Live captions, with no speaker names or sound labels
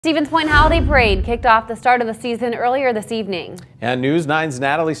Stevens Point Holiday Parade kicked off the start of the season earlier this evening. And News 9's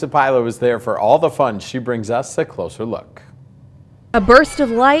Natalie Sapilo was there for all the fun. She brings us a closer look. A burst of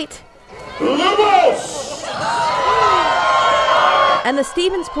light. And the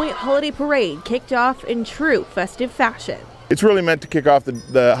Stevens Point Holiday Parade kicked off in true festive fashion. It's really meant to kick off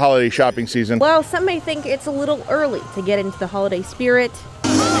the holiday shopping season. Well, some may think it's a little early to get into the holiday spirit.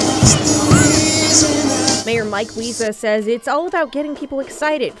 Mayor Mike Wiese says it's all about getting people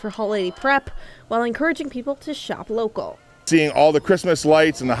excited for holiday prep while encouraging people to shop local. Seeing all the Christmas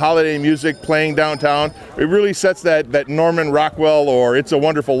lights and the holiday music playing downtown, it really sets that Norman Rockwell or It's a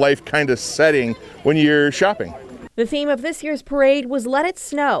Wonderful Life kind of setting when you're shopping. The theme of this year's parade was Let It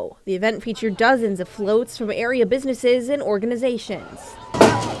Snow. The event featured dozens of floats from area businesses and organizations.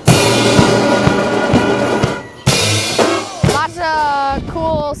 Lots of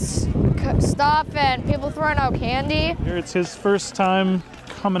cool stuff and people throwing out candy. It's his first time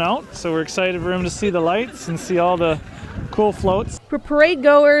coming out, so we're excited for him to see the lights and see all the cool floats. For parade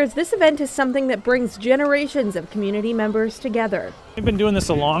goers, this event is something that brings generations of community members together. We've been doing this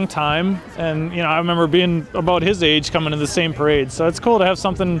a long time, and I remember being about his age coming to the same parade, so it's cool to have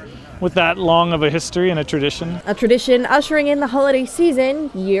something with that long of a history and a tradition. A tradition ushering in the holiday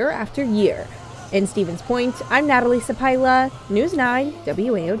season year after year. In Stevens Point, I'm Natalie Sapilo, News 9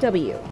 WAOW.